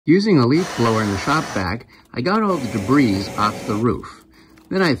Using a leaf blower in the shop vac, I got all the debris off the roof.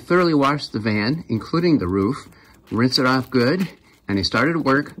 Then I thoroughly washed the van, including the roof, rinsed it off good, and I started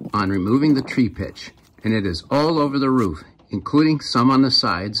work on removing the tree pitch. And it is all over the roof, including some on the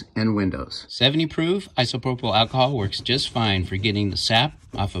sides and windows. 70 proof isopropyl alcohol works just fine for getting the sap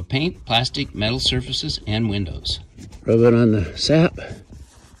off of paint, plastic, metal surfaces, and windows. Rub it on the sap.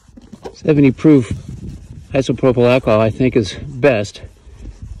 70 proof isopropyl alcohol I think is best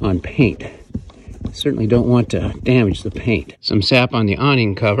on paint. Certainly don't want to damage the paint. Some sap on the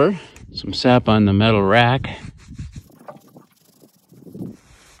awning cover, some sap on the metal rack.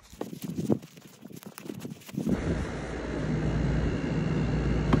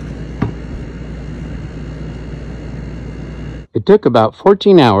 It took about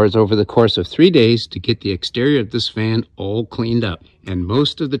 14 hours over the course of 3 days to get the exterior of this van all cleaned up, and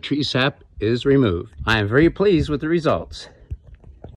most of the tree sap is removed. I am very pleased with the results.